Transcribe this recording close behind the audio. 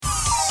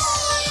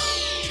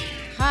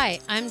Hi,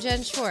 I'm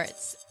Jen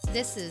Schwartz.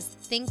 This is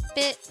Think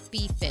Fit,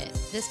 Be Fit.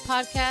 This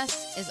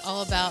podcast is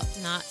all about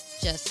not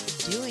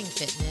just doing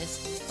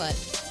fitness, but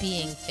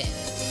being fit.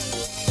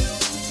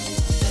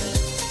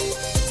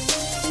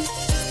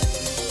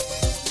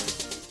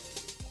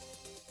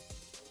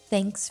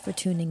 Thanks for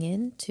tuning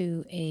in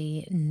to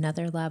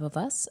another Lab of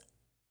Us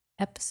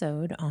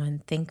episode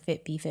on Think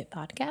Fit, Be Fit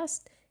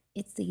podcast.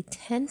 It's the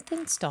 10th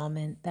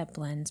installment that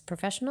blends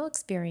professional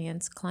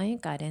experience,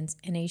 client guidance,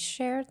 and a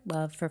shared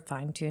love for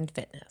fine-tuned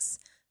fitness.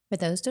 For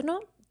those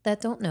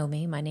that don't know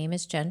me, my name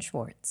is Jen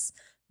Schwartz.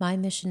 My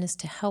mission is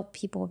to help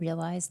people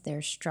realize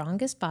their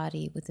strongest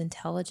body with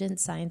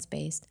intelligent,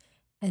 science-based,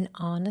 and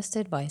honest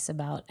advice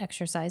about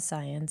exercise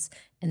science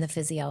and the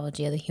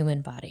physiology of the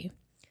human body.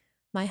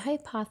 My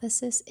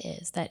hypothesis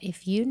is that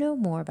if you know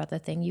more about the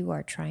thing you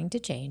are trying to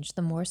change,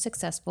 the more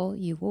successful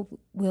you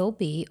will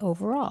be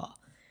overall.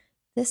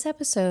 This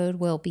episode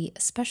will be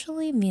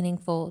especially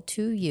meaningful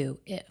to you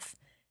if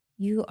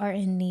you are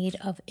in need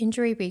of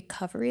injury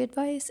recovery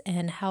advice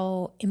and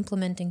how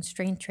implementing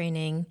strength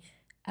training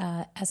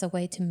as a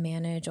way to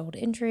manage old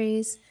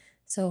injuries.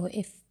 So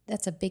if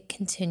that's a big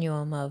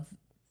continuum of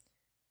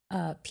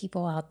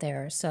people out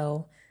there.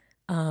 So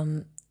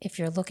if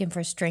you're looking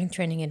for strength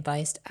training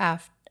advice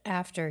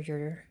after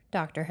your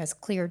doctor has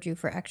cleared you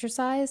for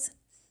exercise,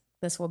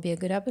 this will be a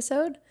good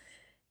episode.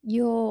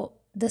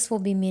 This will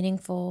be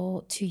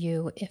meaningful to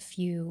you if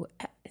you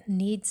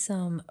need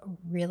some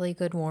really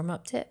good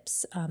warm-up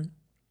tips.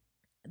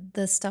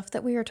 The stuff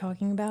that we are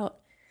talking about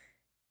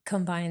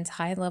combines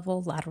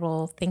high-level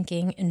lateral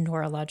thinking and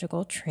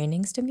neurological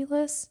training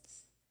stimulus.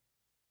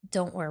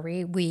 Don't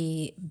worry,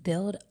 we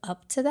build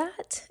up to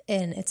that,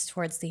 and it's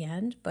towards the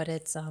end, but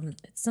it's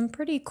some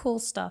pretty cool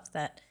stuff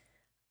that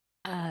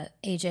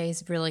AJ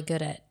is really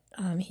good at.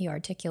 He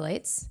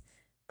articulates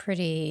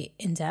pretty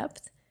in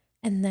depth,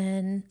 and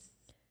then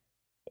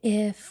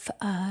if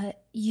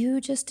you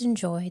just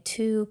enjoy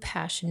two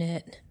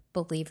passionate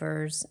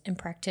believers and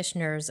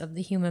practitioners of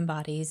the human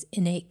body's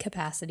innate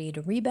capacity to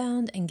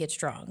rebound and get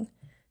strong.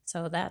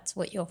 So that's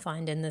what you'll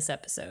find in this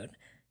episode.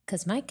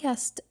 Because my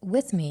guest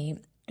with me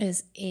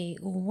is a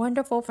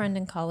wonderful friend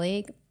and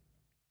colleague.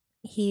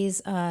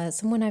 He's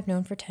someone I've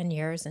known for 10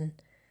 years, and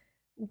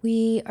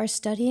we are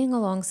studying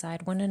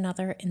alongside one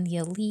another in the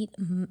Elite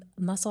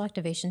Muscle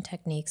Activation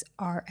Techniques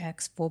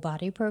RX Full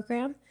Body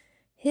Program.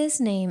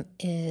 His name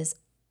is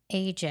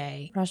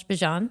AJ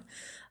Rajbajan,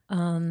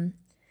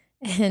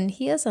 and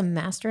he is a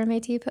master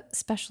MAT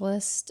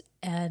specialist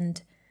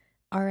and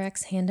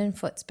RX hand and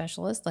foot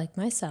specialist like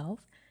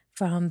myself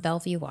from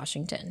Bellevue,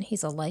 Washington.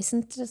 He's a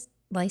licensed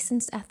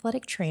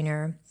athletic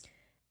trainer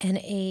and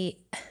a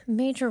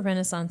major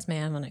renaissance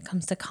man when it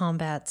comes to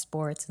combat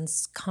sports and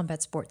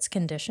combat sports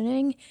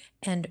conditioning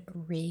and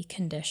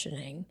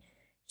reconditioning.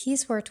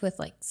 He's worked with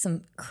like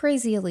some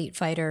crazy elite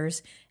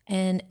fighters,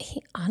 and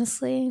he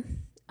honestly,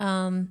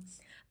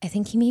 I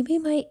think he may be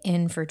my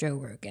in for Joe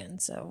Rogan.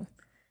 So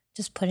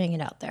just putting it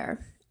out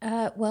there.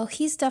 Well,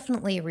 he's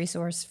definitely a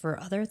resource for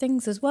other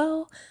things as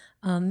well.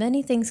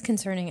 Many things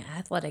concerning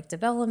athletic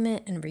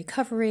development and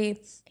recovery.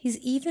 He's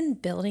even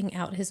building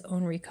out his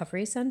own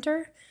recovery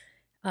center.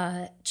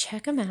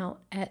 Check him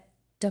out at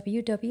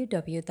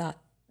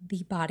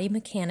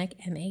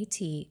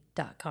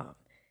www.thebodymechanicmat.com.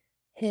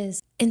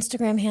 His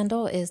Instagram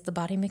handle is The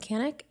Body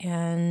Mechanic,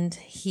 and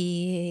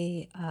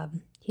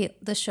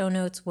the show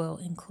notes will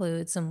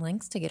include some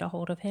links to get a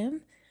hold of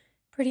him.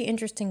 Pretty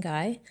interesting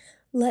guy.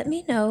 Let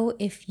me know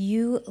if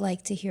you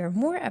like to hear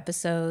more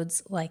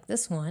episodes like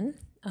this one.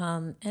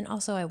 And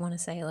also I want to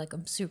say, like,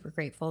 I'm super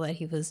grateful that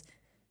he was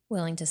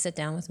willing to sit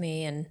down with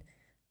me and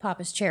pop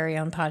his cherry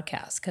on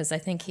podcast, because I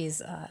think he's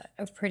a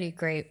pretty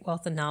great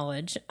wealth of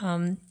knowledge.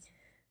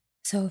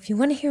 So if you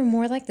want to hear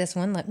more like this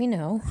one, let me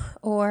know.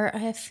 Or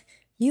if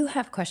you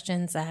have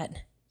questions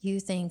that you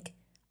think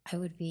I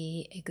would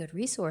be a good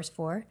resource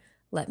for,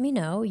 let me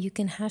know. You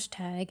can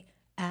hashtag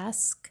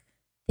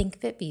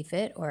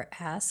 #ThinkFitBeFit or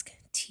ask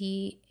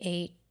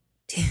TFBF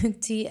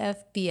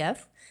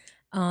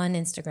on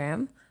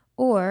Instagram,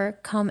 or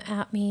come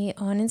at me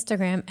on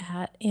Instagram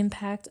at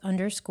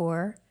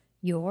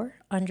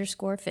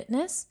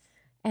impact_your_fitness,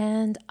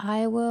 and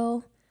I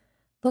will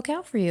look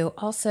out for you.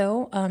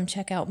 Also,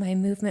 check out my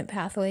Movement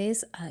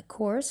Pathways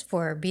course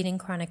for beating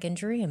chronic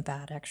injury and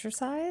bad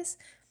exercise.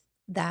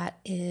 That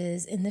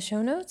is in the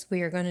show notes.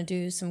 We are going to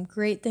do some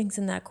great things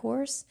in that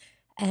course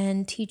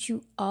and teach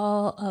you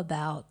all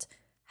about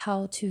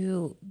how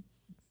to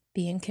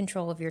be in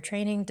control of your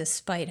training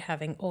despite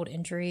having old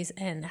injuries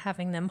and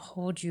having them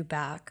hold you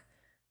back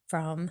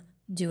from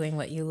doing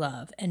what you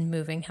love and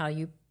moving how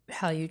you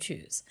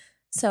choose.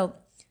 So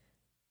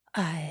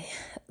I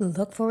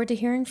look forward to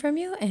hearing from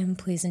you, and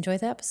please enjoy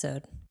the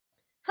episode.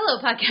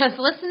 Hello, podcast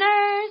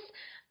listeners.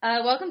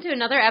 Welcome to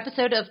another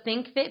episode of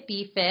Think Fit,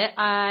 Be Fit.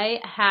 I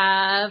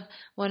have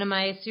one of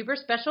my super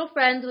special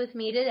friends with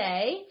me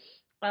today.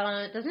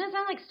 Doesn't it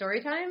sound like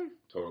story time?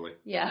 Totally.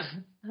 Yeah.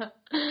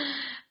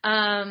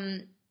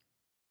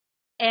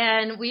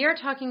 And we are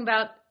talking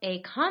about a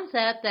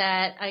concept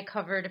that I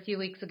covered a few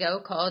weeks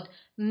ago called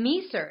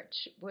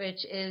me-search,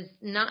 which is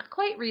not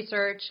quite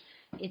research.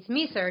 It's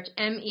me-search,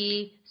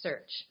 M-E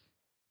search.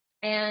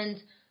 And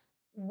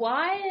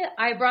why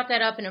I brought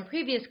that up in a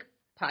previous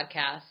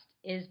podcast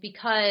is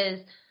because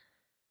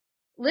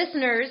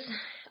listeners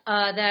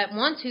that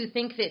want to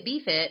think fit,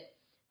 be fit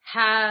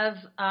have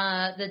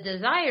the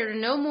desire to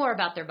know more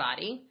about their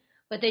body,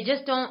 but they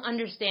just don't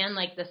understand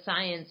like the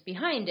science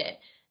behind it.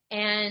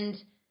 And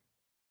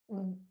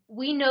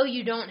we know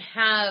you don't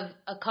have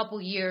a couple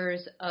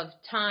years of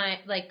time,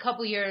 like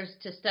couple years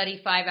to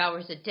study 5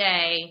 hours a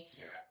day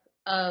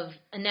of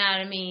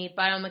anatomy,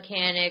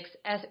 biomechanics,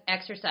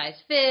 exercise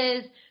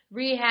phys,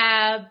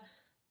 rehab,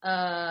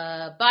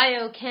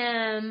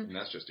 biochem. And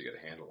that's just to get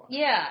a handle on it.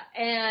 Yeah,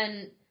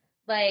 and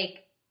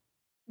like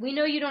we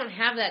know you don't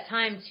have that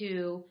time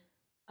to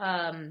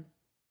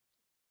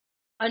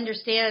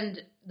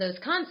understand those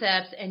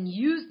concepts and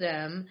use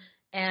them,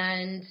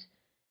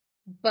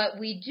 but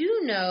we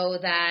do know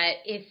that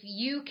if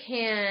you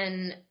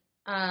can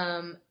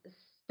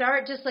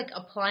start just like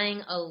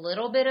applying a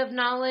little bit of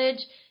knowledge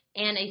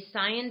and a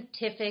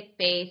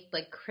scientific-based,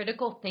 like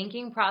critical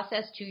thinking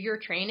process to your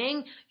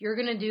training, you're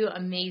going to do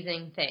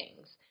amazing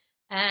things.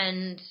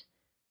 And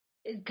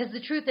because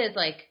the truth is,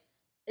 like,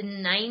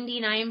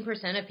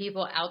 99% of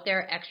people out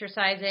there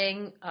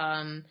exercising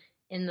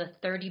in the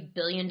 $30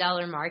 billion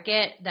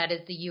market, that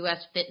is the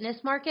U.S. fitness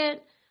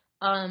market,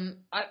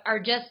 are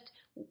just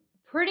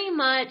pretty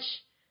much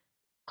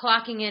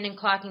clocking in and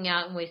clocking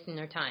out and wasting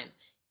their time.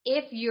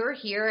 If you're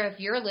here, if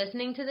you're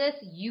listening to this,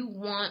 you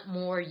want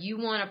more, you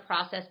want a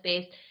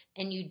process-based,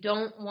 and you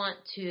don't want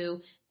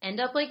to end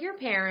up like your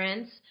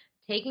parents,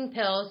 taking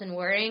pills and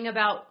worrying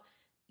about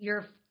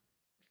your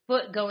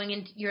foot going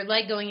into your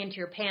leg going into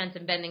your pants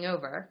and bending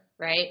over,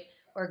 right?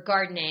 Or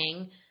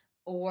gardening,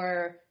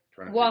 or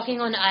walking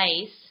on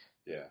ice.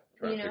 Yeah,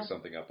 trying to pick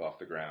something up off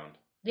the ground.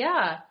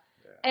 Yeah.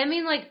 I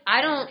mean, like,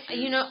 I don't,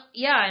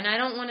 and I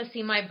don't want to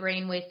see my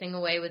brain wasting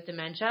away with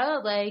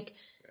dementia. Like,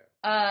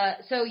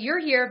 so you're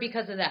here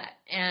because of that.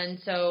 And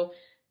so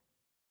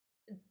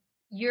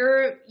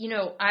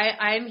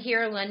I'm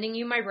here lending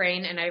you my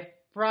brain, and I've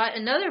brought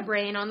another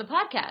brain on the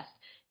podcast.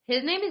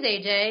 His name is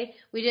AJ.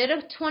 We did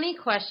 20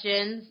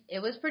 questions. It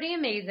was pretty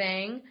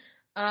amazing.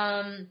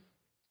 And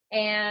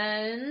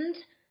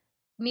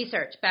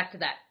me-search, back to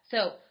that.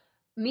 So,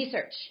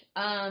 me-search.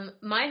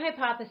 My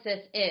hypothesis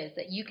is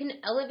that you can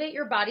elevate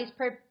your body's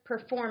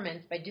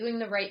performance by doing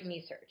the right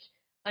me-search.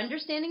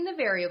 Understanding the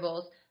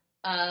variables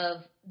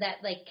of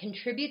that like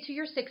contribute to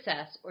your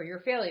success or your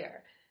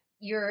failure.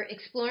 You're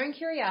exploring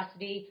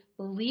curiosity,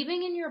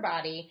 believing in your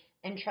body,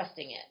 and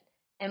trusting it.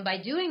 And by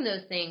doing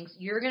those things,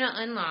 you're going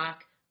to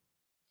unlock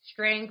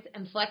strength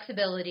and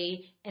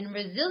flexibility and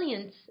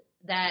resilience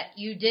that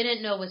you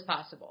didn't know was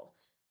possible.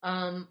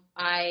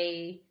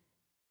 I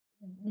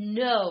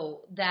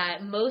know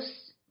that most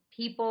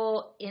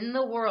people in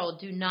the world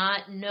do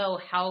not know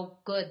how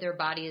good their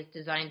body is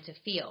designed to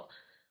feel.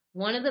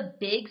 One of the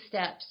big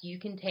steps you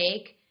can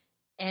take,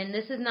 and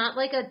this is not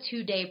like a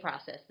 2-day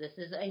process, this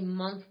is a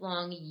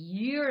month-long,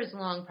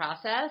 years-long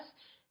process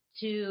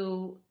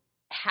to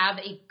have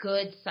a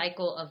good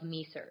cycle of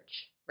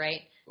me-search,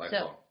 right?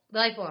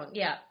 Lifelong,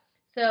 yeah.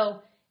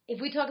 So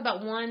if we talk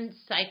about one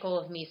cycle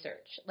of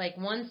me-search, like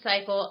one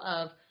cycle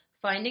of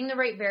finding the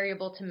right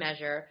variable to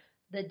measure,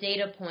 the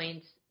data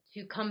points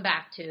to come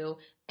back to,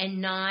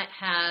 and not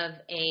have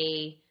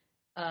a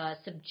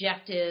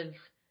subjective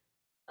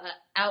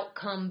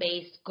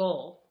outcome-based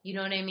goal. You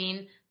know what I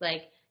mean?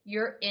 Like,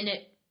 you're in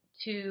it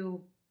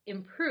to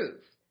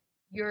improve.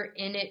 You're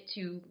in it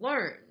to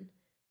learn.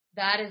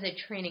 That is a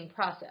training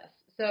process.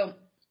 So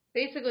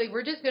basically,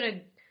 we're just going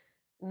to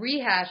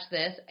rehash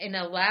this in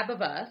a lab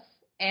of us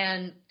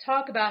and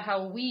talk about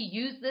how we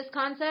use this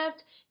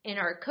concept in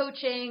our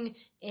coaching,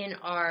 in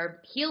our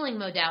healing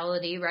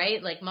modality,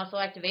 right? Like muscle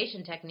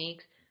activation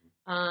techniques,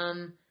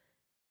 and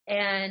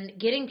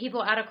getting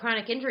people out of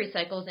chronic injury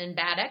cycles and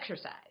bad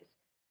exercise.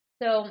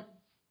 So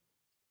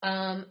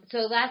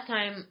last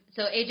time,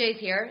 so AJ's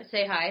here.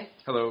 Say hi.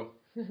 Hello.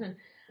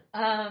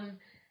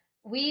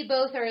 We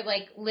both are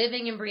like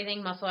living and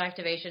breathing muscle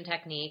activation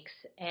techniques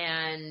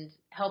and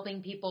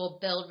helping people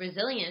build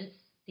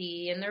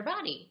resiliency in their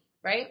body,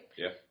 right?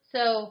 Yeah.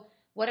 So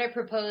what I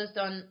proposed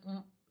on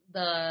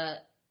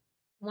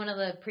one of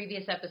the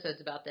previous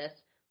episodes about this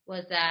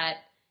was that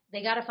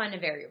they got to find a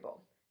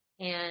variable,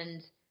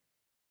 and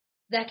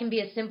that can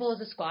be as simple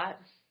as a squat.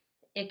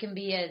 It can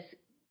be as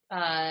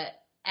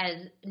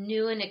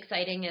new and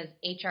exciting as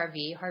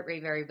HRV, heart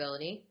rate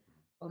variability,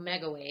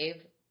 omega wave,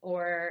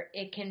 or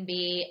it can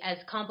be as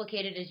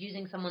complicated as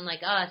using someone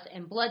like us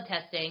and blood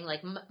testing,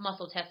 like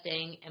muscle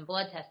testing and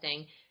blood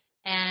testing.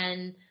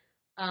 And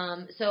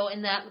so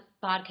in that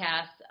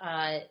podcast,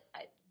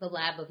 the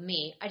lab of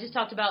me, I just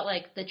talked about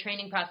like the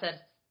training process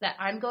that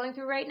I'm going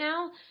through right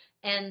now.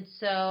 And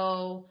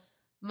so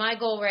my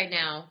goal right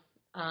now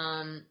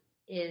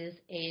is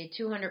a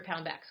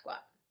 200-pound back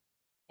squat.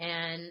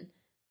 And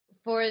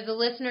for the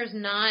listeners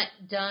not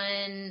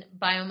done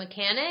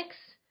biomechanics,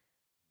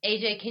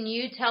 AJ, can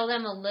you tell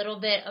them a little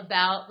bit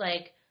about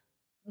like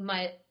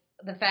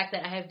the fact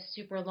that I have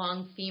super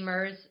long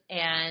femurs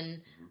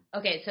and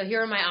okay, so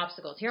here are my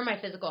obstacles. Here are my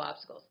physical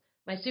obstacles.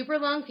 My super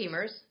long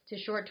femurs to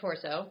short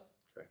torso.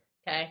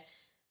 Okay.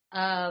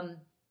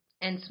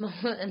 And small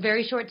and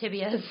very short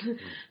tibias.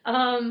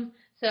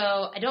 So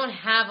I don't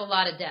have a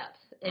lot of depth.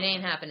 It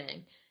ain't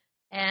happening.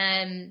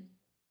 And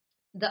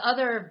the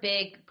other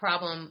big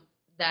problem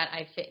that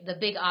the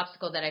big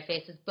obstacle that I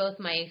face is both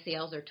my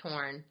ACLs are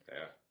torn.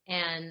 Yeah.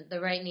 And the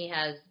right knee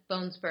has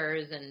bone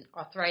spurs and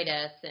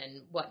arthritis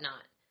and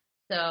whatnot.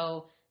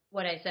 So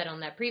what I said on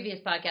that previous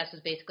podcast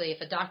was basically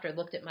if a doctor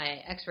looked at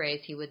my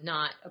x-rays, he would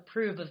not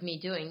approve of me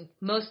doing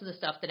most of the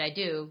stuff that I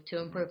do to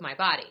improve my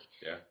body.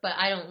 Yeah. But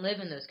I don't live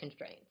in those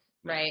constraints,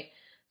 right?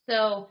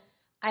 So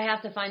I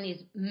have to find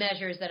these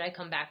measures that I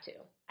come back to.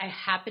 I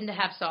happen to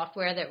have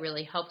software that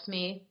really helps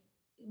me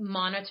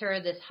monitor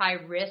this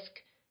high-risk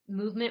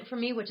movement for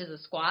me, which is a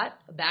squat,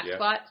 a back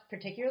squat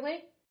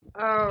particularly.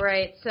 All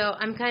right, so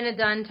I'm kind of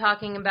done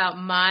talking about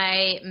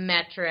my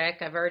metric.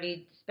 I've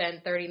already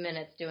spent 30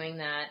 minutes doing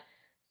that.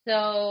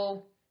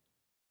 So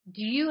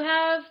do you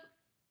have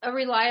a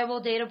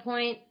reliable data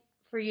point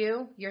for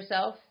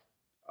yourself?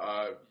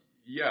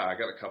 Yeah, I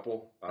got a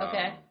couple.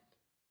 Okay.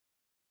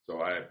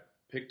 So I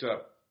picked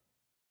up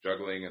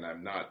juggling, and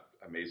I'm not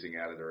amazing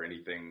at it or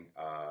anything.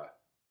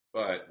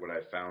 But what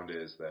I found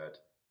is that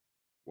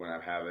when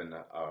I'm having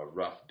a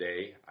rough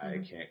day, I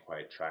can't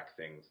quite track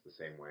things the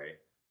same way.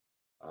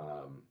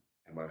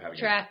 And when I'm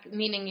having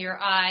meaning your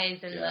eyes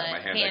and the my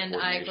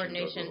hand-eye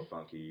coordination goes a little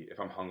funky. If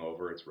I'm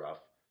hungover, it's rough.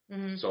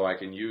 So I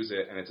can use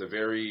it, and it's a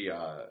very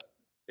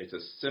it's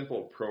a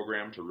simple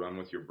program to run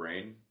with your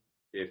brain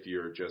if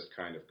you're just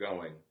kind of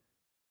going.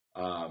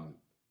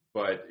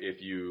 But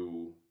if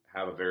you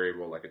have a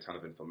variable like a ton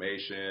of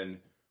inflammation,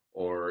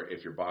 or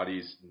if your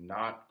body's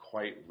not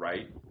quite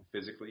right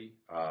physically,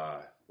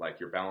 like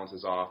your balance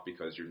is off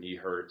because your knee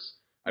hurts.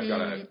 I've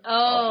got a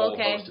whole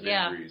host of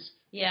injuries.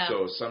 Yeah.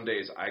 So some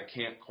days I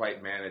can't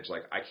quite manage,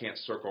 like I can't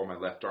circle my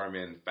left arm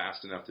in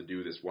fast enough to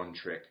do this one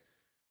trick,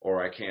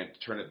 or I can't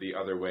turn it the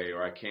other way,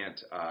 or I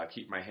can't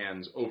keep my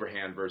hands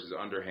overhand versus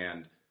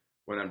underhand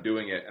when I'm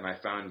doing it. And I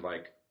found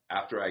like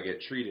after I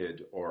get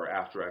treated or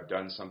after I've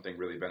done something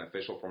really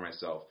beneficial for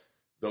myself,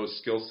 those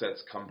skill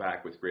sets come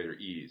back with greater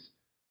ease.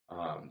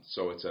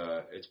 So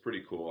it's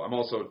pretty cool. I'm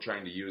also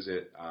trying to use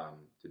it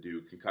to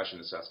do concussion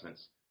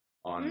assessments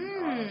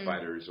on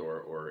fighters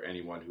or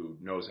anyone who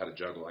knows how to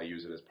juggle. I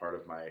use it as part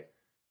of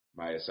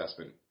my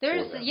assessment.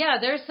 There's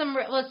some.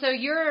 Well, so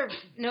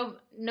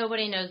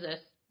nobody knows this.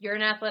 You're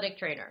an athletic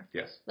trainer.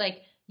 Yes. Like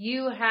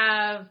you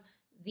have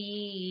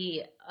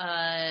the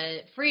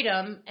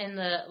freedom and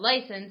the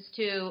license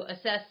to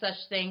assess such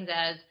things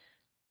as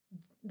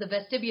the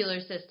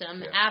vestibular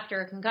system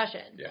after a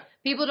concussion. Yeah.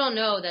 People don't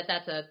know that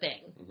that's a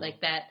thing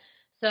like that.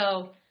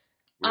 So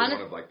we were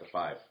one of like the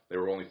 5. There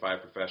were only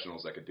 5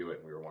 professionals that could do it,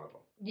 and we were one of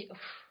them.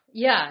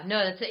 Yeah,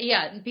 no,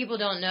 people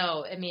don't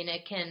know. I mean,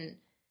 it can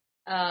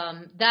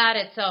that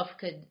itself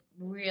could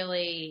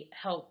really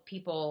help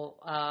people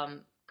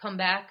come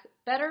back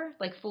better,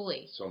 like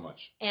fully. So much.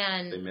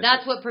 And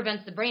that's what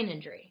prevents the brain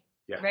injury.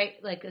 Yeah. Right?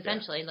 Like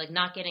essentially, like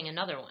not getting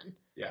another one.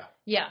 Yeah.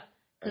 Yeah.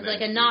 Because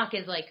like a knock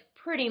is like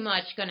pretty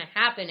much going to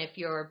happen if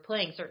you're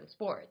playing certain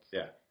sports.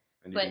 Yeah.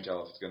 And you can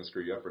tell if it's going to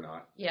screw you up or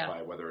not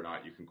by whether or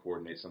not you can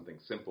coordinate something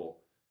simple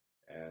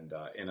and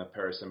in a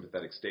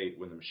parasympathetic state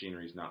when the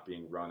machinery is not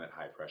being run at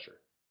high pressure.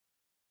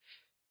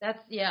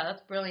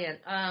 That's brilliant.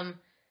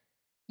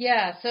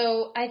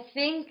 So I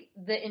think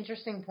the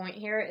interesting point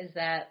here is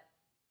that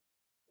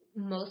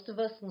most of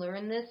us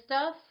learn this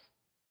stuff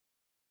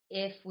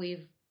if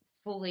we've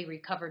fully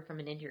recovered from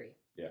an injury.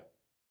 Yeah.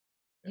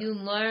 You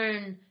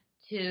learn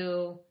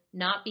to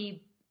not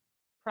be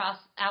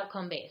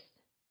outcome based.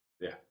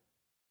 Yeah.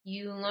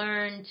 You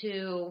learn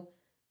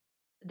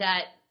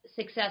that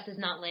success is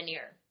not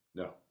linear.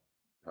 No.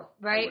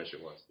 Right? I wish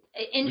it was.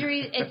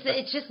 Injuries,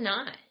 it's just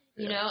not.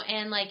 You know,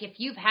 and like if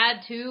you've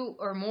had 2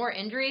 or more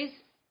injuries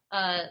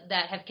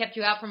that have kept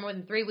you out for more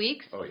than 3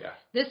 weeks. Oh yeah.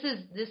 This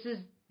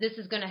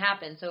is going to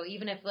happen. So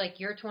even if like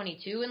you're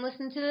 22 and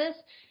listen to this,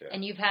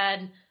 and you've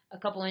had a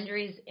couple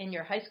injuries in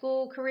your high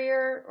school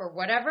career or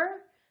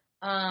whatever,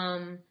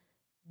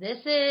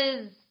 this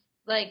is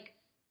like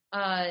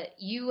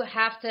you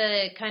have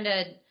to kind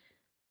of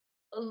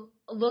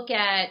look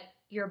at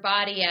your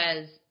body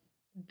as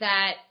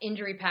that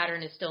injury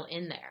pattern is still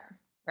in there,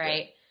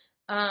 right?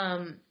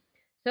 Yeah.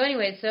 So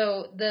anyway,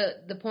 so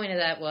the point of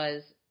that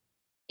was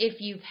if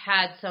you've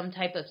had some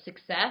type of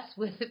success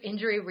with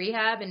injury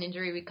rehab and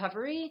injury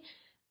recovery,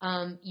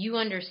 you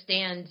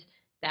understand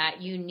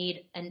that you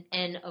need an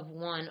N of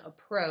 1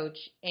 approach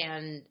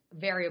and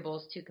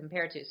variables to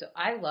compare to. So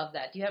I love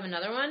that. Do you have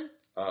another one?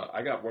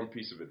 I got one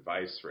piece of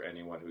advice for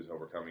anyone who's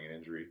overcoming an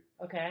injury.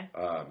 Okay.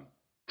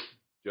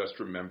 Just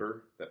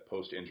remember that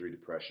post-injury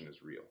depression is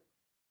real.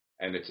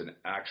 And it's an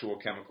actual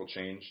chemical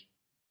change,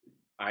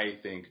 I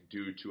think,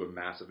 due to a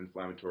massive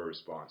inflammatory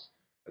response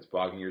that's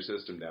bogging your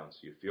system down so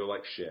you feel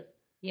like shit.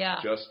 Yeah.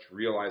 Just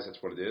realize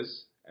that's what it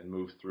is and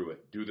move through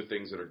it. Do the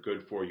things that are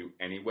good for you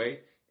anyway,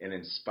 and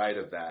in spite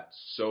of that,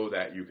 so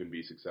that you can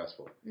be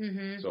successful.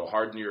 Mm-hmm. So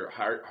harden your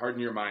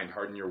mind,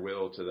 harden your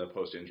will to the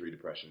post-injury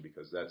depression,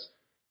 because that's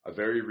a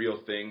very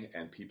real thing,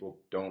 and people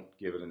don't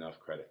give it enough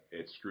credit.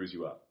 It screws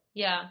you up.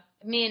 Yeah.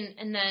 I mean,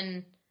 and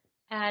then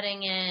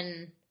adding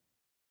in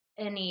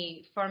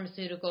any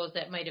pharmaceuticals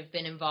that might have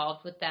been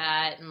involved with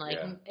that, and like,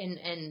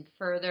 and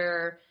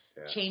further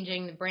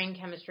changing the brain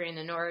chemistry and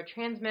the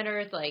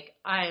neurotransmitters. Like,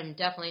 I am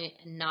definitely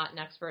not an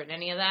expert in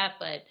any of that,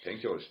 but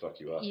painkillers fuck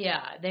you up.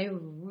 Yeah, they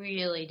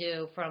really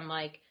do, from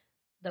like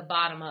the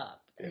bottom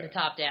up and the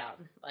top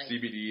down. Like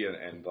CBD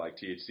and like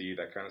THC,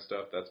 that kind of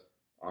stuff. That's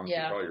honestly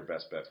probably your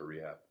best bet for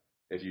rehab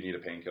if you need a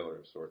painkiller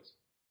of sorts.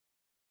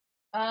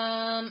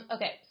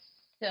 Okay.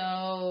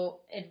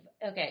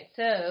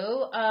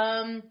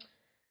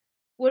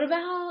 What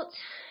about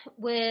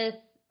with?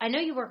 I know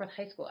you work with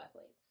high school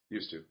athletes.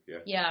 Used to, yeah.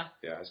 Yeah.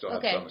 Yeah, I still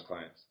have some as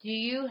clients. Do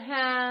you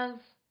have?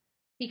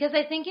 Because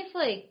I think if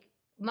like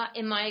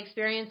in my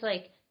experience,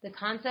 like the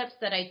concepts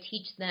that I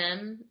teach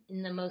them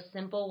in the most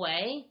simple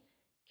way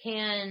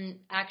can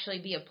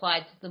actually be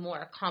applied to the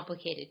more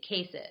complicated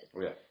cases.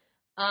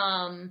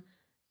 Yeah.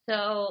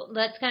 So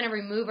let's kind of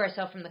remove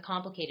ourselves from the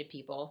complicated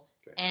people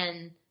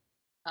and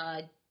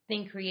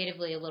think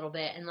creatively a little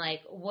bit. And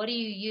like, what would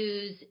you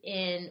use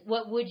and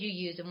what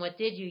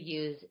did you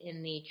use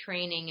in the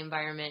training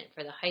environment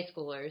for the high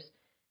schoolers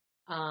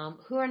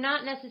who are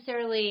not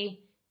necessarily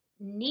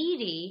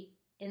needy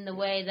in the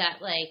way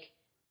that like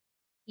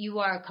you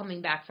are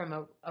coming back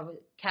from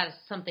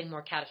something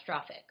more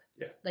catastrophic.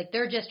 Yeah. Like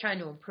they're just trying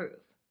to improve,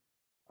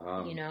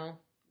 you know?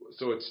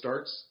 So it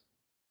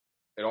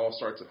all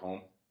starts at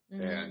home.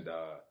 Mm-hmm. And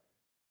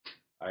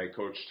I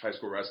coached high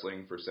school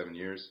wrestling for 7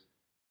 years.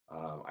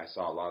 I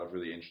saw a lot of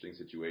really interesting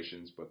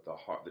situations, but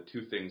the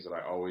two things that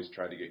I always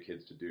tried to get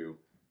kids to do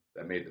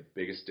that made the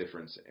biggest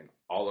difference in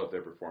all of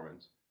their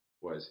performance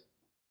was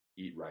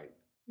eat right.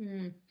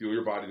 Mm. Fuel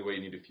your body the way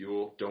you need to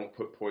fuel. Don't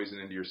put poison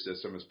into your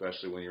system,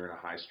 especially when you're in a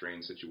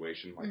high-strain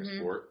situation like a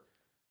sport.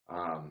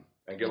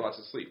 And get lots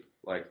of sleep.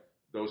 Like,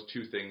 those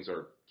two things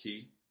are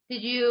key.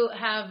 Did you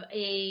have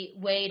a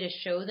way to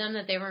show them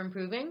that they were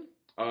improving?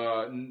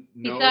 No.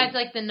 Besides,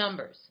 like, the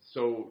numbers.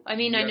 So, I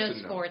mean, I know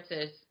sports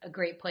is a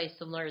great place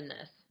to learn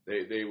this.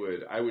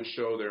 I would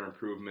show their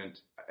improvement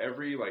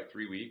every,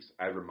 3 weeks.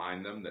 I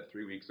remind them that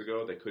 3 weeks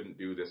ago they couldn't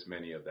do this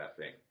many of that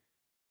thing.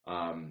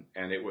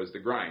 And it was the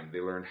grind. They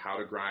learned how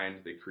to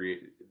grind. They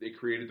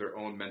created their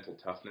own mental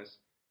toughness.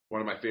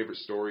 One of my favorite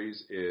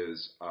stories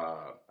is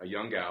a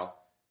young gal,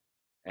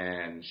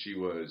 and she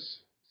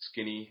was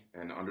skinny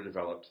and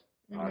underdeveloped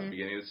at the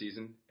beginning of the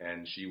season,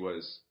 and she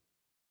was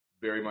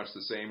very much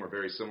the same or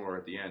very similar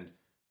at the end,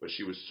 but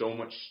she was so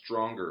much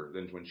stronger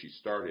than when she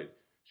started.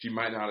 She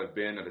might not have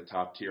been at a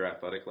top-tier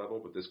athletic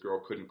level, but this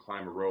girl couldn't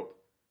climb a rope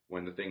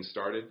when the thing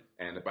started,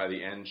 and by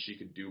the end, she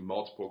could do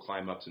multiple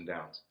climb-ups and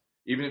downs.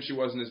 Even if she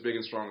wasn't as big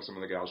and strong as some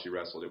of the gals she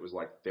wrestled, it was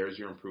like, there's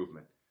your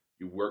improvement.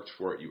 You worked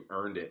for it. You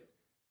earned it.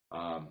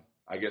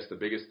 I guess the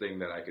biggest thing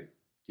that I could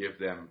give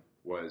them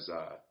was,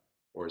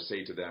 or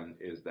say to them,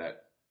 is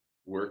that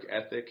work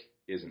ethic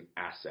is an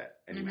asset,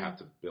 and you have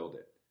to build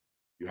it.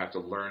 You have to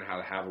learn how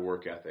to have a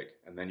work ethic,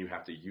 and then you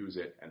have to use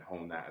it and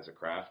hone that as a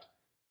craft.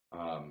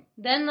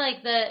 Then, like,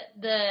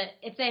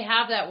 if they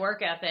have that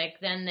work ethic,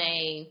 then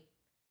they,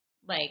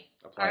 like,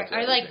 are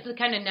like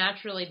kind of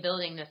naturally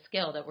building the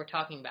skill that we're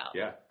talking about.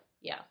 Yeah.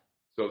 Yeah.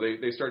 So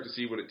they start to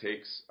see what it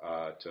takes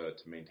to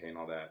maintain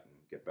all that and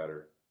get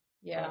better.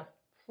 Yeah.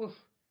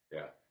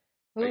 Yeah.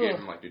 I gave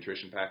them like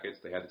nutrition packets.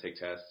 They had to take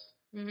tests.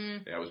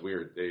 Mm-hmm. Yeah, it was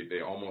weird.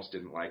 They almost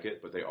didn't like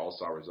it, but they all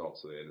saw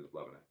results, so they ended up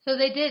loving it. So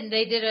they did.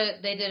 They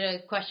did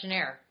a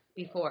questionnaire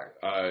before.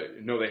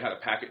 No, they had a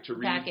packet to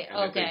read, and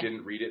if they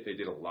didn't read it, they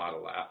did a lot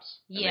of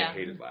laps. And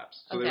they hated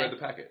laps, so they read the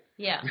packet.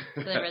 Yeah,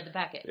 so they read the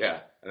packet. Yeah,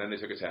 and then they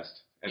took a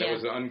test, and it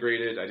was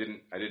ungraded. I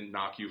didn't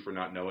knock you for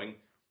not knowing.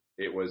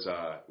 It was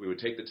we would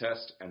take the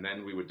test, and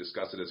then we would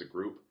discuss it as a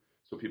group,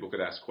 so people could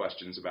ask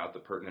questions about the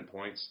pertinent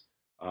points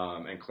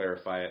and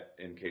clarify it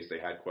in case they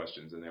had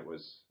questions, and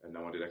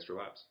no one did extra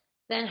laps.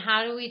 Then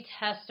how do we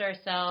test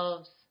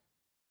ourselves?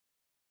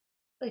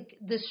 Like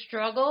the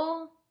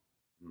struggle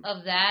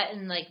of that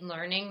and like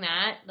learning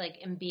that, like,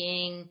 and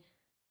being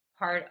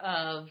part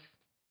of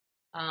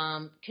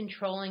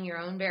controlling your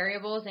own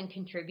variables and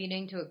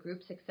contributing to a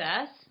group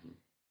success.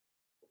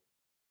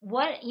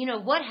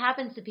 What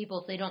happens to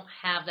people if they don't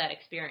have that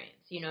experience?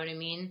 You know what I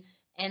mean?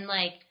 And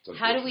like,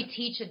 how do we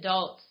teach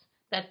adults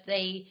that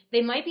they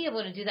might be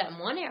able to do that in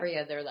one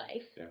area of their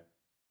life,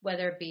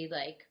 whether it be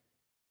like,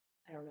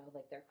 I don't know,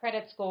 like their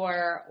credit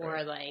score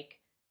or like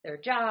their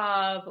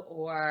job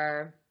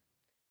or,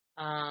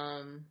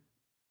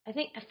 I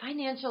think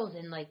financials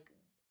and like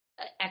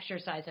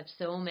exercise have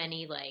so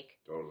many like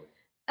totally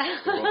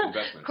they're both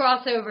investments.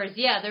 Crossovers.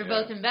 Yeah, they're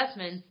both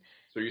investments.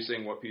 So you're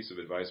saying what piece of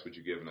advice would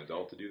you give an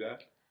adult to do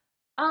that?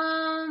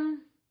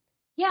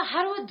 Yeah.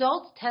 How do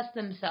adults test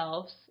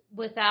themselves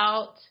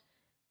without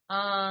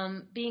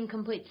being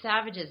complete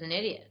savages and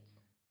idiots?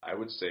 I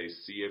would say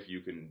see if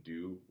you can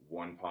do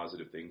one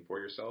positive thing for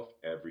yourself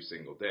every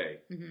single day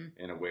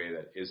in a way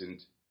that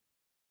isn't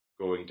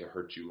going to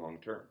hurt you long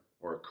term,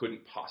 or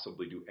couldn't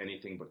possibly do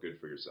anything but good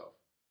for yourself.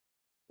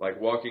 Like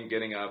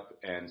getting up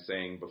and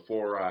saying,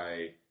 before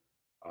I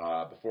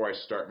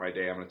start my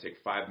day, I'm going to take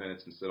 5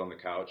 minutes and sit on the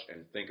couch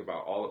and think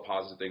about all the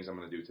positive things I'm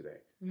going to do today.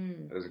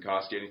 It doesn't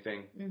cost you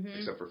anything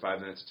except for 5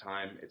 minutes of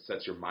time. It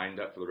sets your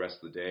mind up for the rest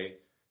of the day.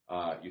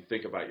 You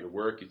think about your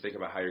work, you think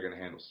about how you're going to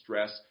handle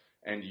stress,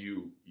 and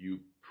you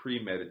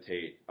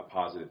premeditate a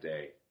positive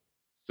day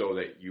so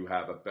that you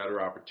have a better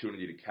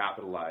opportunity to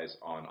capitalize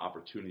on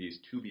opportunities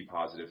to be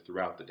positive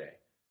throughout the day.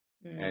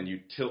 And you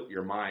tilt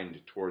your mind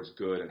towards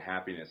good and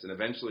happiness, and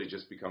eventually it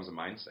just becomes a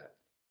mindset.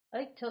 I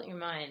like tilt your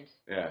mind.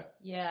 Yeah.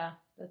 Yeah,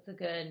 that's a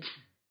good,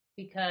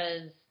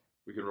 because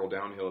we can roll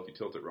downhill if you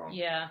tilt it wrong.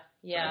 Yeah,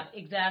 right?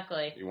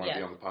 Exactly. You want to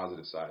be on the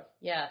positive side.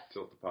 Yes.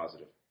 Tilt the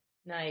positive.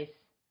 Nice.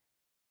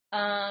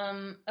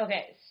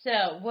 Okay,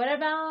 so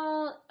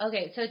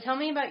so tell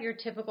me about your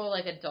typical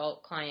like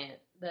adult client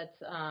that's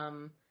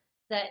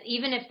that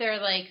even if they're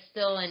like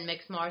still in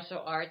mixed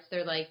martial arts,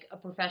 they're like a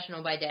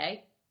professional by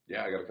day.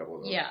 Yeah, I got a couple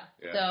of those. Yeah.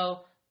 So,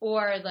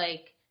 or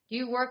like, do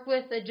you work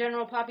with the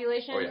general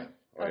population? Oh yeah.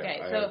 Okay,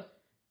 yeah. So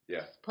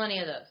yeah, plenty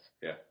of those.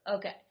 Yeah.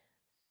 Okay,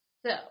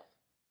 so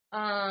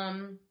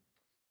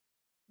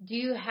do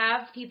you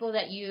have people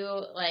that you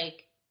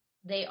like?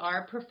 They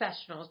are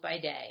professionals by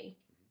day,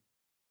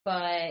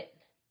 but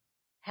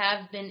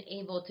have been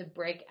able to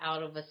break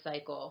out of a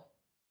cycle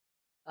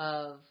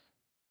of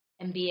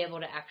and be able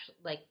to actually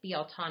like be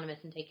autonomous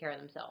and take care of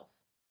themselves.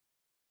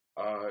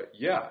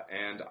 Yeah,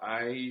 and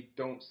I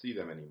don't see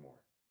them anymore.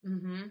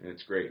 And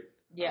it's great.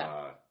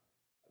 Yeah.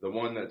 The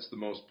one that's the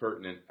most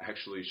pertinent,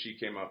 actually, she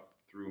came up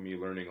through me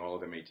learning all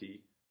of MAT.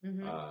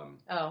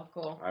 Oh,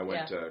 cool. I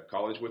went to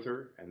college with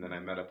her, and then I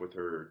met up with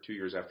her 2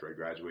 years after I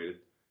graduated.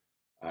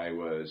 I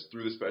was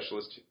through the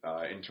specialist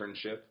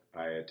internship.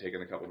 I had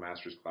taken a couple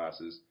master's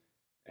classes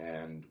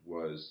and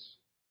was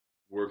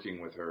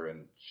working with her,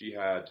 and she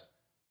had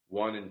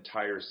one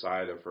entire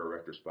side of her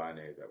erector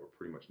spinae that were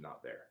pretty much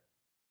not there.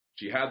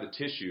 She had the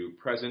tissue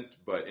present,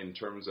 but in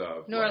terms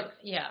of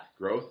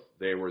growth,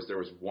 there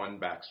was one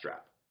back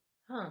strap.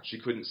 She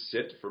couldn't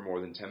sit for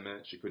more than 10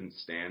 minutes. She couldn't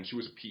stand. She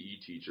was a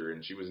PE teacher,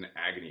 and she was in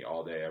agony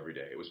all day, every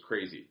day. It was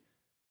crazy.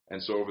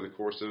 And so over the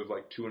course of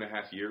like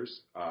 2.5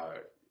 years,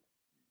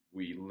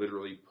 we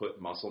literally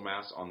put muscle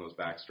mass on those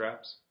back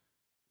straps.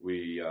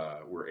 We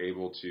were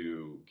able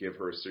to give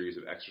her a series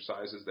of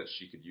exercises that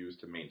she could use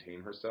to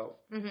maintain herself.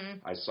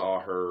 I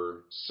saw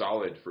her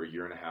solid for 1.5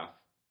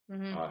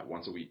 years,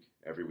 once a week,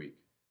 every week.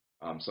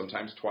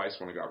 Sometimes twice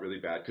when it got really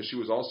bad, because she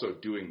was also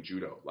doing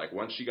judo. Like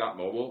once she got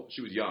mobile,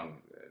 she was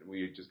young.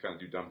 We just kind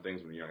of do dumb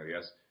things when you're young, I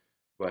guess.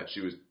 But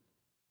she was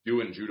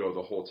doing judo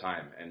the whole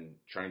time and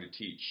trying to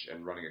teach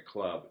and running a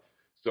club.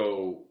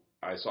 So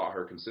I saw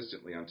her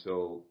consistently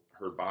until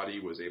her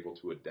body was able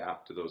to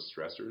adapt to those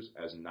stressors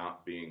as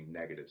not being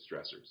negative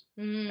stressors.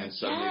 And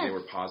suddenly they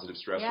were positive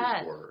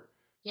stressors for her.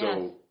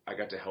 So I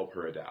got to help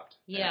her adapt.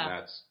 Yeah. And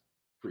that's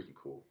freaking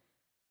cool.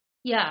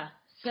 Yeah.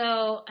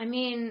 So, I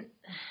mean,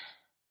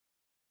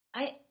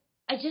 I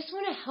just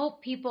want to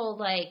help people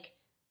like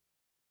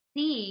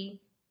see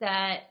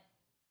that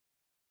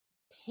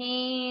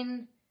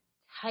pain,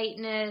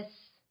 tightness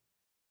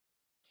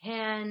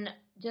can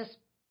just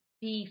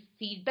be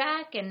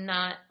feedback and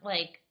not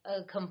like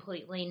a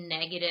completely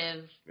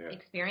negative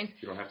experience.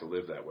 You don't have to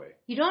live that way.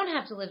 You don't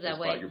have to live that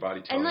way. Your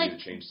body telling you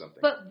to change something.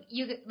 But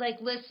you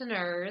like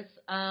listeners,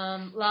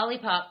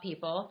 lollipop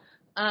people,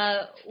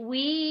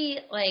 we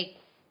like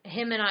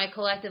him and I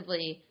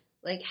collectively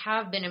like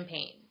have been in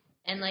pain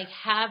and like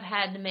have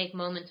had to make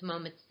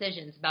moment-to-moment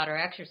decisions about our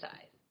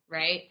exercise,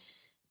 right?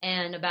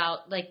 And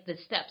about like the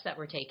steps that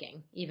we're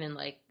taking, even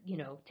like, you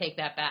know, take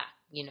that back,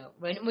 you know,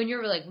 when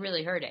you're like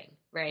really hurting,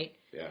 right?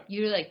 Yeah.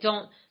 You like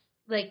don't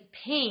like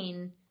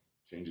pain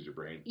changes your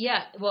brain.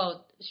 Yeah.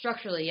 Well,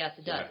 structurally, yes,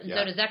 it does. And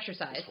so does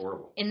exercise. It's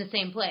horrible. In the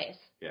same place.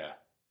 Yeah.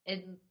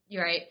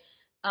 You're right.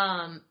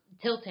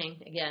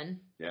 Tilting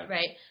again. Yeah.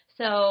 Right.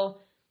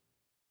 So,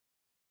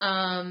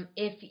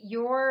 if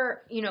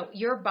your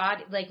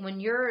body, like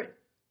when you're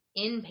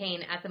in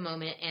pain at the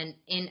moment and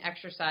in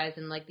exercise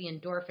and like the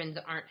endorphins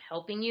aren't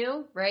helping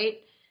you, right?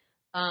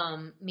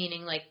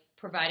 Meaning like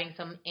providing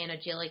some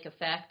analgesic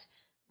effect,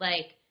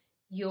 like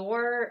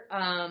your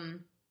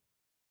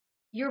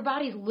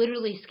body's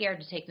literally scared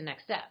to take the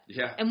next step.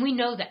 Yeah. And we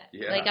know that.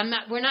 Yeah. Like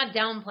we're not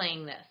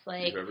downplaying this.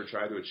 Like, you've ever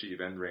tried to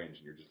achieve end range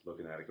and you're just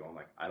looking at it going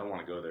like, I don't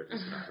want to go there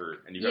because it's going to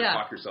hurt. And you got to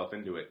talk yourself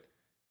into it.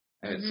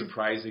 And it's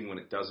surprising when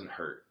it doesn't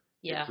hurt.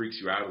 Yeah. It freaks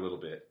you out a little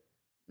bit.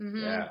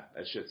 Yeah.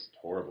 That shit's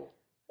horrible.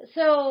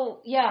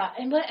 So, yeah.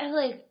 And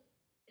like,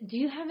 do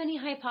you have any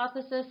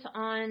hypothesis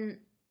on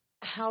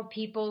how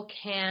people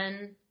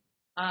can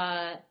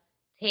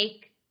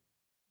take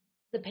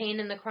the pain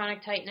and the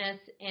chronic tightness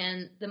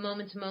and the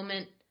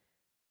moment-to-moment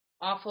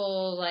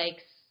awful, like,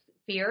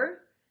 fear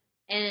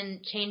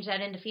and change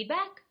that into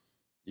feedback?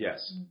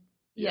 Yes.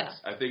 Yeah.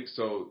 Yes. I think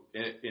so.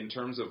 In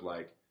terms of,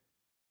 like,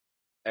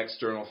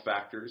 external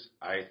factors,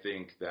 I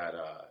think that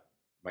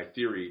my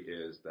theory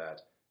is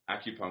that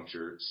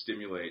acupuncture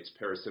stimulates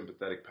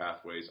parasympathetic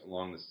pathways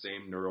along the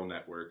same neural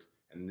network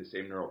and the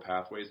same neural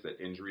pathways that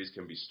injuries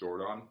can be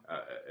stored on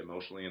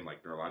emotionally and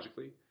like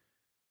neurologically.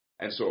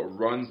 And so it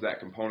runs that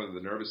component of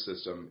the nervous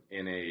system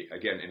in a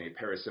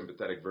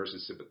parasympathetic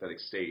versus sympathetic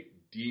state,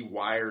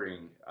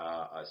 dewiring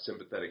a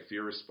sympathetic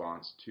fear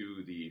response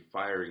to the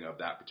firing of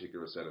that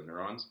particular set of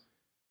neurons,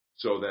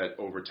 so that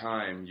over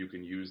time you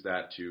can use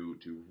that to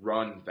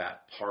run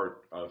that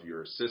part of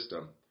your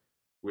system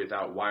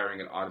without wiring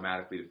it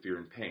automatically to fear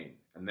and pain.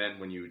 And then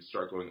when you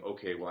start going,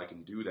 okay, well, I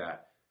can do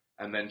that,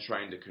 and then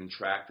trying to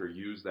contract or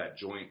use that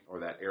joint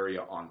or that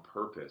area on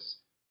purpose,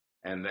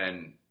 and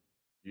then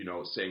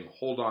saying,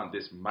 hold on,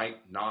 this might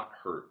not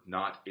hurt,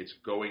 not it's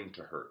going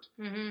to hurt.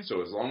 Mm-hmm.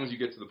 So as long as you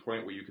get to the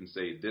point where you can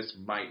say, this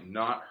might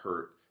not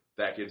hurt,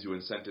 that gives you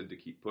incentive to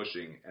keep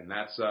pushing. And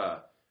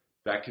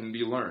that can be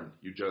learned.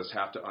 You just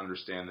have to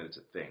understand that it's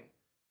a thing.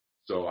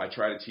 So I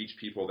try to teach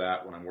people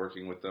that when I'm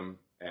working with them.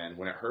 And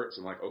when it hurts,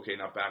 I'm like, okay,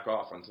 now back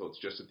off until it's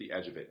just at the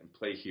edge of it and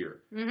play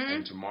here. Mm-hmm.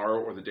 And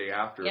tomorrow or the day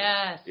after,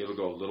 yes. it'll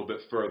go a little bit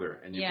further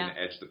and you can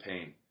edge the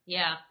pain.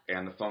 Yeah.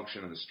 And the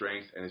function and the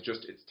strength. And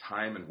it's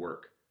time and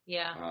work.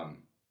 Yeah.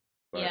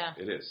 But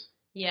it is.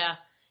 Yeah.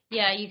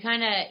 Yeah. You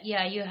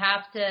you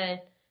have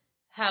to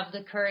have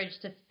the courage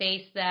to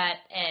face that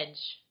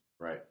edge.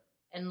 Right.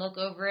 And look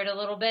over it a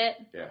little bit.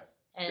 Yeah.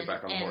 And, get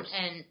back on the horse.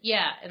 And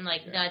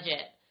nudge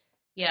it.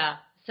 Yeah.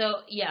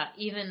 So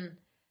even,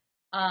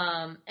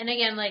 and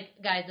again,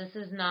 guys, this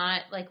is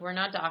not, we're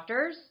not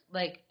doctors.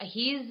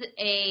 He's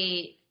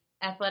a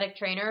athletic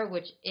trainer,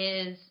 which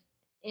is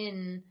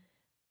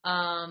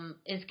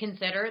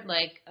considered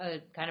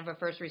a kind of a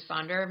first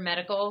responder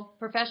medical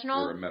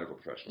professional. Or a medical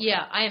professional.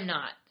 Yeah, I am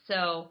not.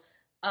 So,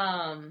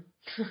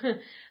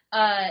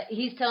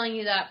 he's telling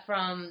you that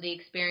from the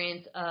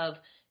experience of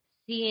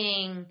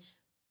seeing,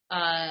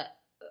 a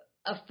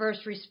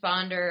first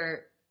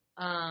responder,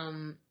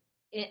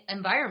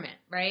 environment,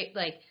 right?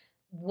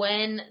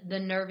 When the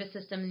nervous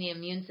system and the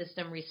immune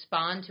system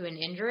respond to an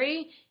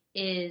injury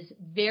is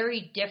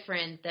very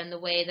different than the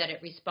way that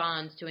it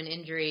responds to an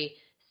injury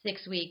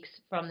 6 weeks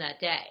from that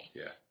day.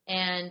 Yeah.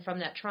 And from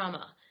that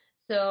trauma.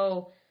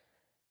 So,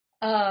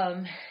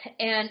 and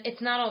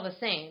it's not all the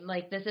same.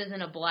 This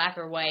isn't a black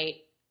or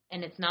white,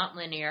 and it's not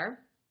linear.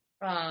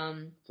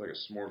 It's like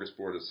a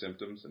smorgasbord of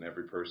symptoms, and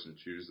every person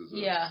chooses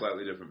a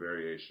slightly different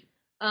variation.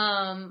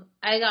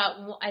 I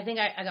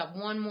got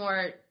one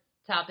more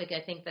topic I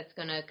think that's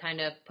going to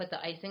kind of put the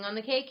icing on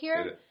the cake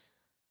here.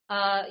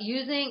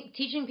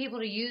 Teaching people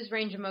to use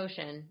range of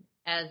motion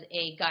as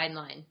a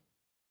guideline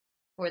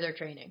for their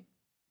training.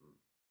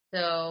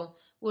 So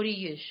what do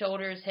you use?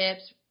 Shoulders,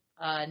 hips,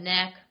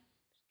 neck,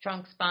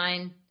 trunk,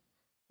 spine,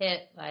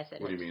 hip. I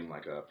said. What do you mean,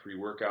 like a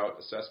pre-workout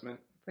assessment?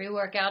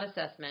 Pre-workout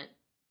assessment.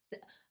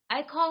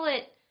 I call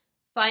it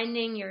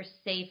finding your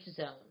safe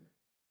zone.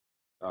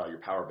 Your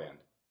power band.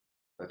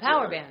 That's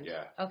power band.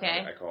 Yeah.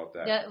 Okay. I call it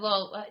that. Yeah,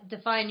 well,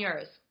 define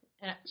yours.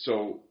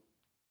 So,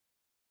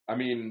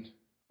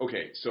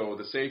 so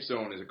the safe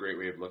zone is a great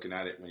way of looking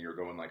at it when you're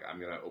going I'm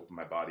going to open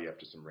my body up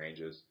to some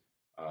ranges.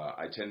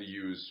 I tend to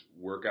use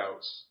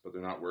workouts, but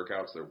they're not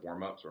workouts. They're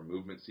warm-ups or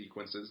movement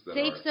sequences.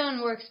 Safe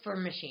zone works for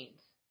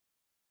machines.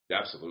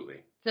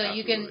 Absolutely. So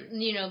you can,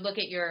 look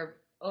at your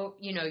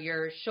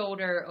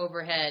shoulder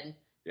overhead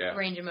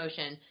range of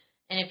motion.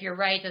 And if your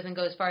right doesn't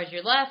go as far as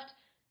your left,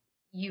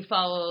 you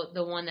follow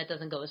the one that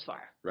doesn't go as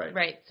far. Right.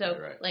 Right. So,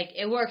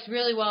 it works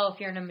really well if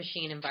you're in a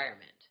machine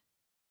environment.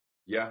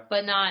 Yeah.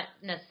 But not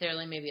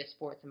necessarily maybe a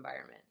sports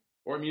environment.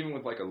 Or even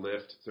with a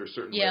lift. There's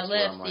certain lifts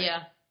where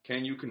I'm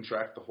can you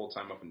contract the whole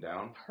time up and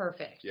down?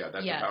 Perfect. Yeah,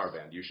 that's the power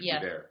band. You should be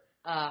there.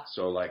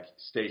 So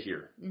stay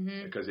here.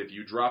 Mm-hmm. Because if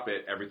you drop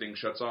it, everything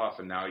shuts off,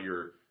 and now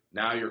you're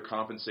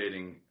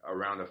compensating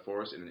around a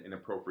force in an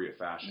inappropriate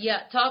fashion.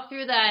 Yeah, talk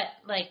through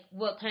that.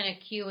 What kind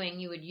of cueing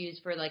you would use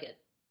for is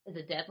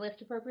a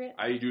deadlift appropriate?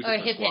 I use it for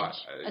hip squat.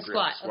 A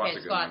squat. Squat's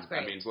okay, squat's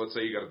great. So let's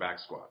say you got a back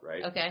squat,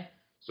 right? Okay.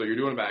 So you're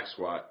doing a back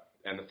squat,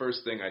 and the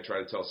first thing I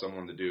try to tell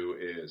someone to do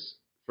is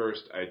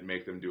first I'd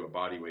make them do a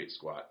body weight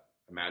squat.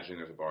 Imagining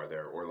there's a bar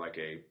there, or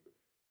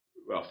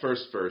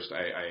first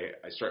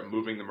I start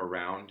moving them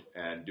around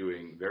and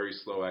doing very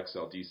slow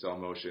exhale, decel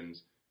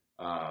motions,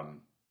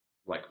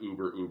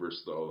 uber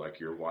slow, like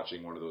you're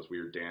watching one of those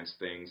weird dance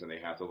things, and they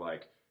have to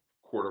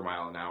quarter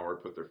mile an hour,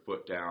 put their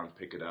foot down,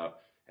 pick it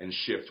up, and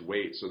shift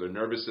weight. So their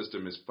nervous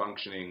system is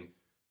functioning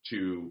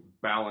to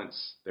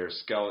balance their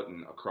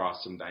skeleton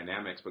across some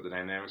dynamics, but the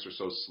dynamics are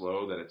so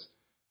slow that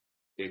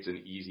it's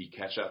an easy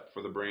catch up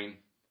for the brain.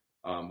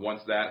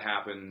 Once that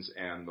happens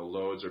and the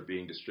loads are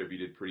being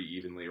distributed pretty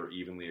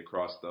evenly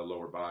across the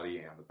lower body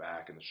and the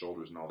back and the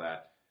shoulders and all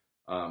that,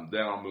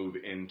 then I'll move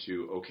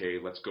into, okay,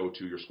 let's go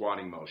to your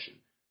squatting motion.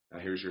 Now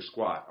here's your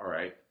squat. All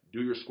right,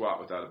 do your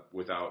squat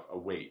without a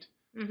weight.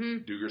 Mm-hmm.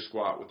 Do your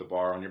squat with the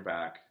bar on your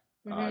back,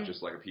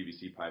 just like a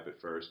PVC pipe at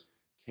first.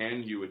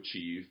 Can you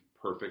achieve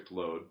perfect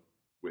load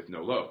with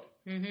no load?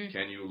 Mm-hmm.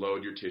 Can you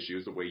load your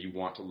tissues the way you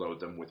want to load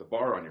them with a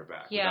bar on your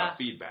back without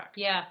feedback?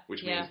 Yeah.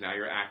 Which means now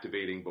you're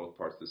activating both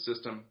parts of the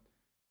system.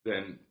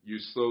 Then you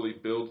slowly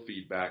build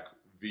feedback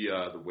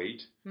via the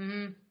weight.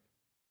 Mm-hmm.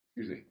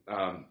 Excuse me.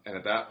 And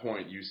at that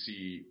point, you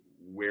see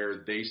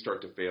where they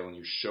start to fail, and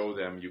you show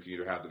them. You can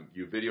either have them,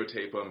 you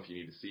videotape them if you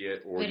need to see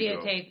it, or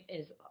videotape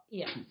is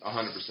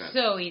 100%.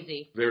 So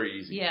easy. Very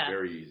easy. Yeah.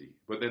 Very easy.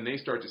 But then they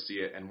start to see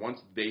it, and once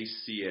they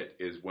see it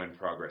is when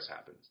progress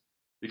happens.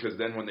 Because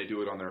then when they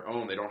do it on their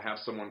own, they don't have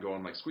someone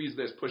going like, squeeze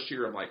this, push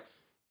here. I'm like,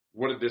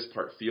 what did this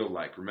part feel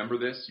like? Remember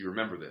this? You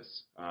remember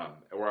this.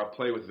 Or I'll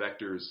play with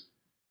vectors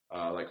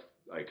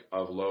like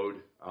of load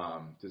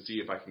to see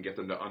if I can get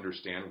them to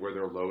understand where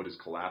their load is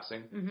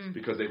collapsing,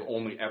 because they've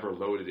only ever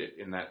loaded it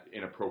in that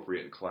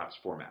inappropriate and collapsed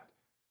format.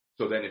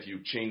 So then if you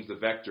change the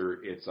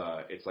vector, it's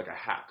like a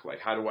hack. Like,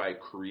 how do I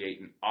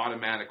create an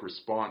automatic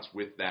response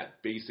with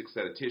that basic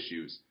set of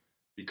tissues,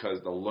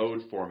 because the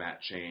load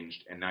format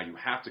changed, and now you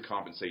have to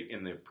compensate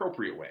in the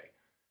appropriate way.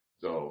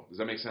 So does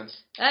that make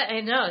sense?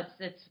 I know,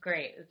 it's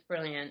great. It's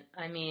brilliant.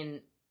 I mean,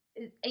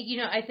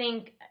 I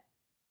think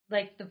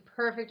like the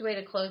perfect way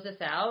to close this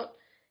out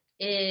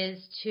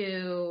is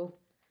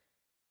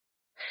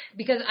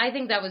because I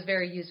think that was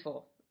very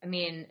useful. I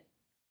mean,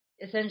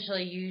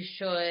 essentially you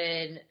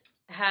should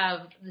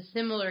have the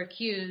similar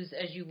cues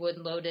as you would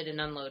loaded and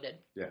unloaded.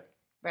 Yeah.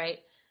 Right?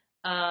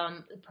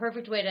 The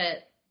perfect way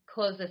to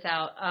close this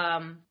out,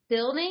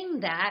 building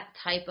that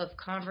type of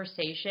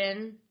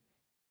conversation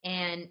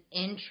and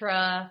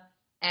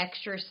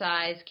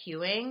intra-exercise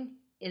cueing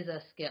is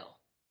a skill.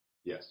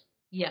 Yes.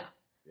 Yeah.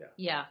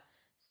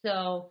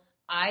 So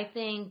I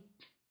think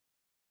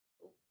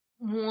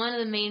one of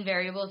the main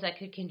variables that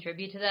could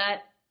contribute to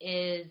that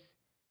is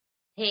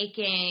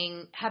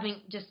having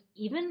just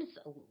even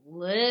a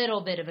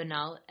little bit of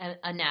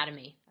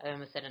anatomy. I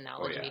almost said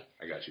analogy. Oh, yeah.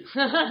 I got you.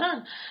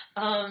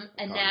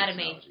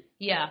 Anatomy.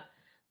 Yeah.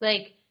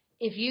 Like,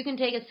 if you can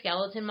take a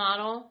skeleton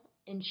model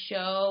and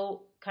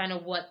show kind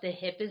of what the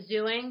hip is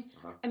doing,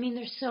 I mean,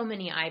 there's so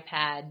many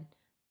iPad,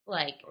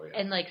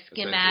 and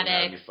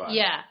schematics.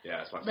 Yeah. Yeah,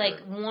 that's my favorite.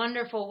 favorite.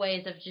 Wonderful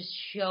ways of just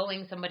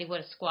showing somebody what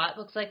a squat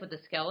looks like with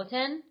a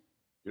skeleton.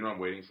 You know what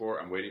I'm waiting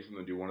for? I'm waiting for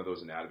them to do one of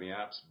those anatomy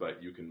apps,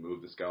 but you can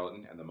move the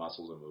skeleton and the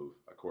muscles will move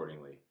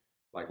accordingly.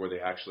 Like where they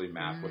actually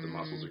map what the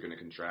muscles are going to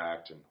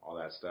contract and all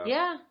that stuff.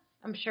 Yeah,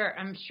 I'm sure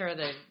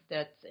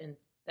that's in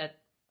that.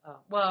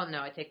 Well,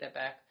 no, I take that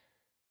back.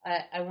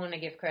 I want to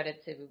give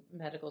credit to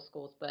medical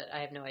schools, but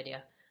I have no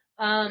idea.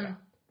 I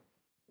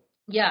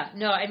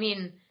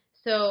mean,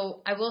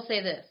 so I will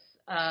say this.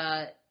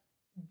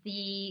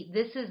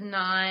 This is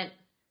not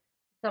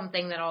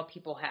something that all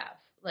people have.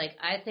 Like,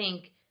 I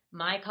think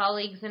my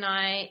colleagues and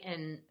I,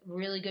 and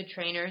really good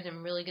trainers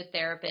and really good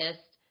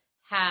therapists,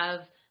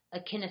 have a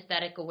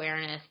kinesthetic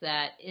awareness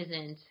that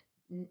isn't,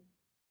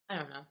 I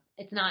don't know.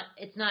 It's not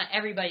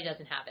everybody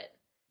doesn't have it.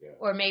 Yeah.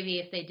 Or maybe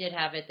if they did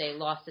have it, they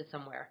lost it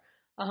somewhere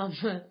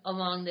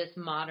along this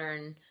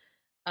modern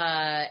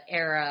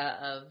era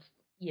of,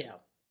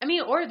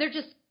 or they're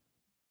just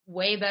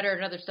way better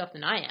at other stuff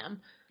than I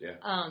am. Yeah.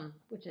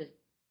 Which is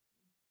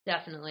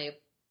definitely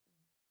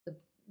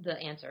the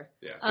answer.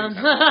 Yeah.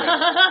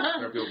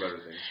 There feel better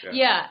things.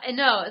 Yeah.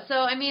 No. So,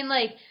 I mean,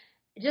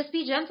 just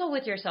be gentle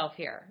with yourself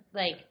here.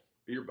 Be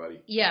your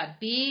buddy. Yeah.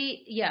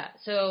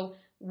 So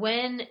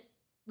when,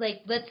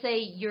 let's say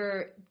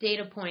your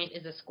data point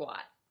is a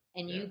squat,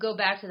 and you go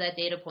back to that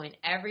data point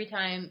every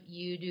time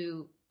you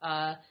do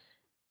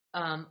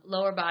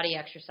lower body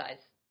exercise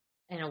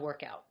in a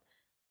workout,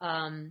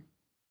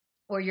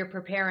 or you're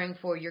preparing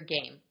for your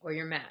game or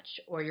your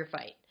match or your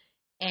fight.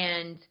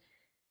 And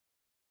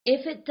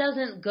if it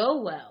doesn't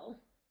go well,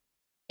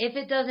 if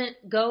it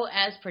doesn't go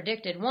as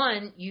predicted,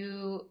 one,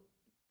 you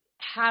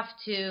have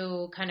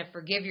to kind of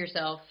forgive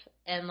yourself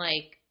and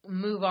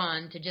move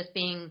on to just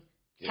being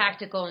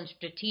tactical and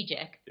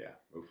strategic. Yeah,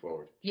 move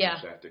forward.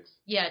 Change tactics.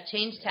 Yeah,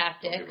 change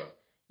tactics. Don't give up.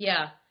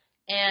 Yeah.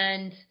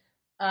 And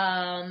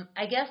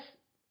I guess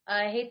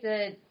I hate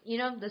to,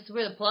 this is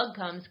where the plug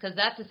comes, because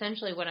that's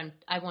essentially what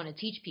I want to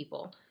teach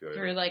people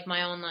through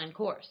my online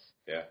course.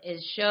 Yeah.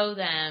 Is show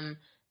them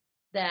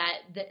that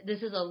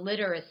this is a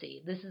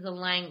literacy. This is a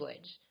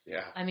language.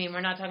 Yeah. I mean,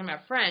 we're not talking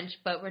about French,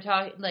 but we're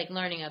talking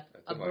learning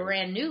a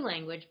brand new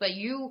language. But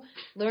you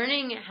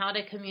learning how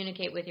to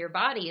communicate with your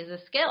body is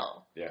a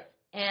skill. Yeah.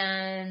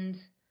 And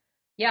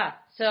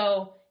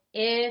so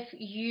if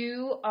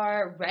you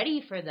are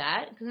ready for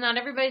that, because not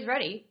everybody's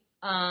ready,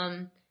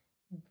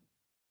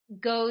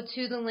 go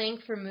to the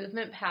link for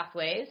Movement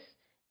Pathways.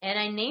 And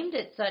I named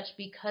it such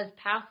because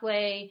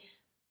pathway,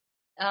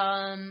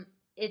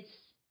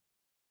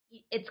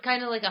 it's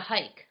kind of like a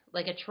hike,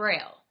 like a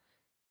trail.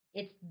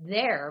 It's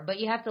there, but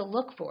you have to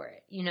look for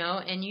it,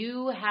 and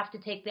you have to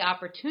take the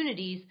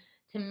opportunities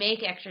to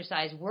make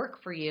exercise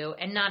work for you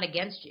and not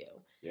against you.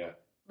 Yeah.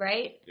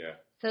 Right? Yeah.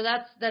 So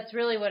that's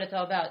really what it's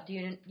all about. Do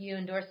you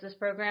endorse this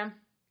program?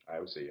 I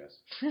would say yes.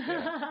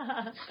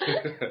 Yeah.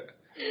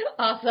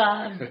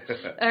 Awesome.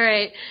 All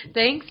right.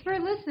 Thanks for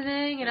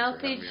listening, and I'll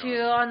see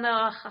you on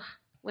the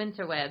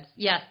Winterwebs.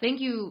 Yes,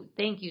 thank you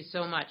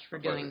so much for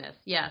doing this.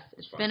 Yes,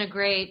 it's been a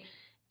great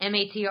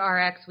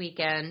MATRX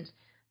weekend.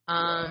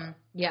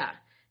 Yeah.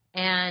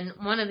 And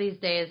one of these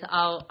days,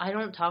 I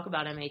don't talk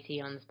about MAT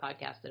on this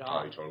podcast at all.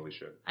 Oh, you totally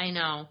should. I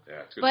know.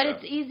 Yeah, it's good but stuff.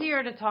 It's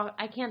easier to talk.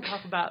 I can't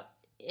talk about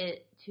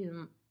it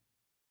too.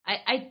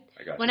 I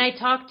got when you. I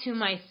talk to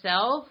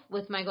myself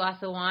with my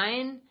glass of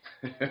wine.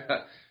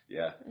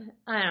 Yeah.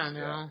 I don't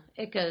know.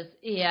 Yeah. It goes.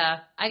 Yeah.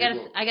 I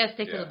gotta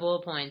stick to the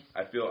bullet points.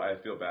 I feel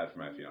bad for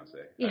my fiance.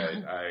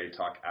 Yeah. I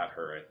talk at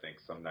her, I think,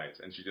 some nights,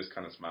 and she just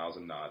kind of smiles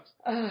and nods.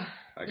 I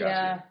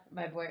got you.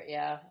 My boy.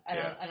 Yeah.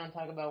 I don't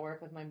talk about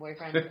work with my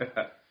boyfriend.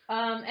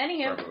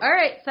 Anywho, all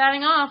right.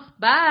 Signing off.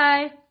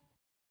 Bye.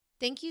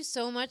 Thank you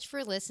so much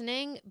for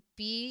listening.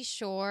 Be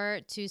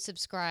sure to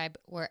subscribe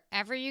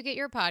wherever you get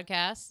your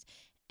podcasts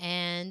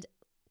and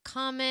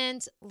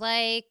comment,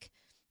 like,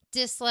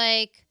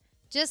 dislike.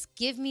 Just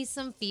give me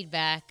some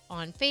feedback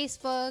on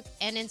Facebook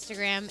and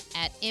Instagram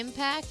at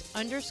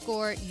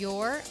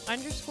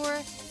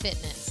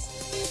impact_your_fitness.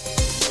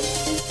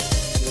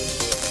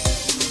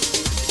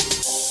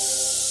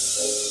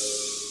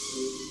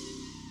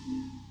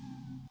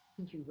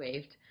 You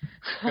waved.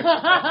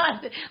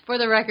 For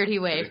the record, he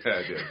waved. Yeah,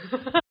 I did.